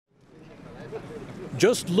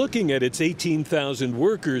Just looking at its 18,000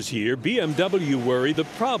 workers here, BMW worried the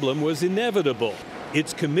problem was inevitable.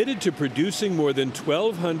 It's committed to producing more than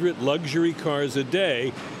 1,200 luxury cars a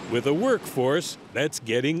day with a workforce that's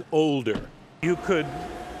getting older. You could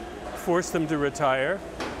force them to retire,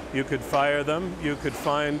 you could fire them, you could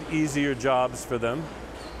find easier jobs for them.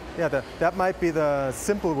 Yeah, that might be the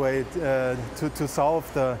simple way to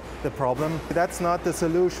solve the problem. That's not the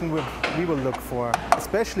solution we will look for,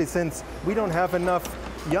 especially since we don't have enough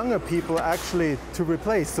younger people actually to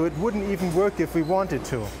replace, so it wouldn't even work if we wanted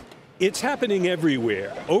to. It's happening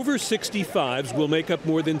everywhere. Over 65s will make up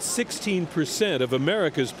more than 16% of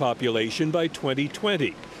America's population by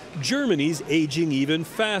 2020. Germany's aging even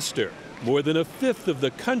faster. More than a fifth of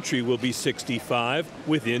the country will be 65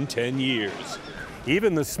 within 10 years.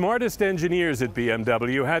 Even the smartest engineers at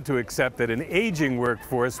BMW had to accept that an aging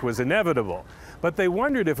workforce was inevitable. But they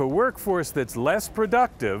wondered if a workforce that's less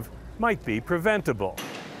productive might be preventable.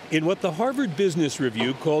 In what the Harvard Business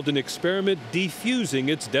Review called an experiment defusing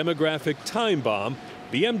its demographic time bomb,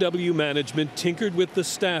 BMW management tinkered with the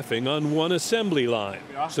staffing on one assembly line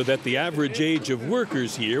so that the average age of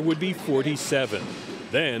workers here would be 47.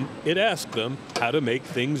 Then it asked them how to make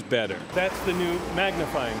things better. That's the new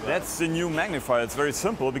magnifying glass. That's the new magnifier. It's very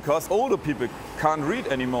simple because older people can't read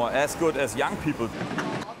anymore as good as young people.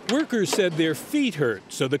 Workers said their feet hurt,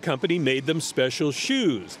 so the company made them special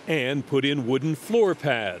shoes and put in wooden floor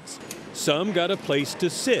pads. Some got a place to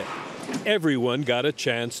sit. Everyone got a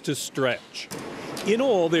chance to stretch. In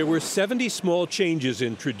all, there were 70 small changes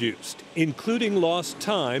introduced, including lost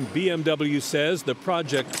time. BMW says the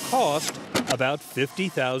project cost about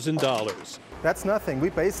 $50,000. That's nothing. We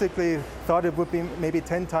basically thought it would be maybe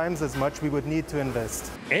 10 times as much we would need to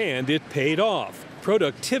invest. And it paid off.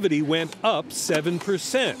 Productivity went up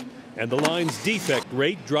 7%, and the line's defect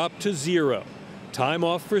rate dropped to 0. Time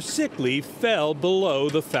off for sick leave fell below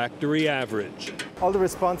the factory average. All the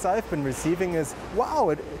response I've been receiving is,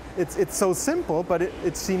 wow, it's so simple, but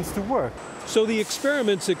it seems to work. So the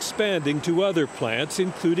experiment's expanding to other plants,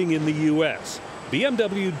 including in the U.S.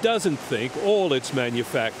 BMW doesn't think all its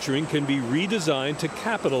manufacturing can be redesigned to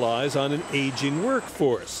capitalize on an aging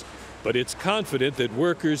workforce. But it's confident that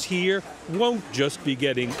workers here won't just be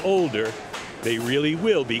getting older, they really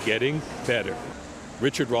will be getting better.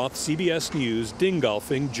 Richard Roth, CBS News,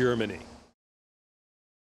 Dingolfing, Germany.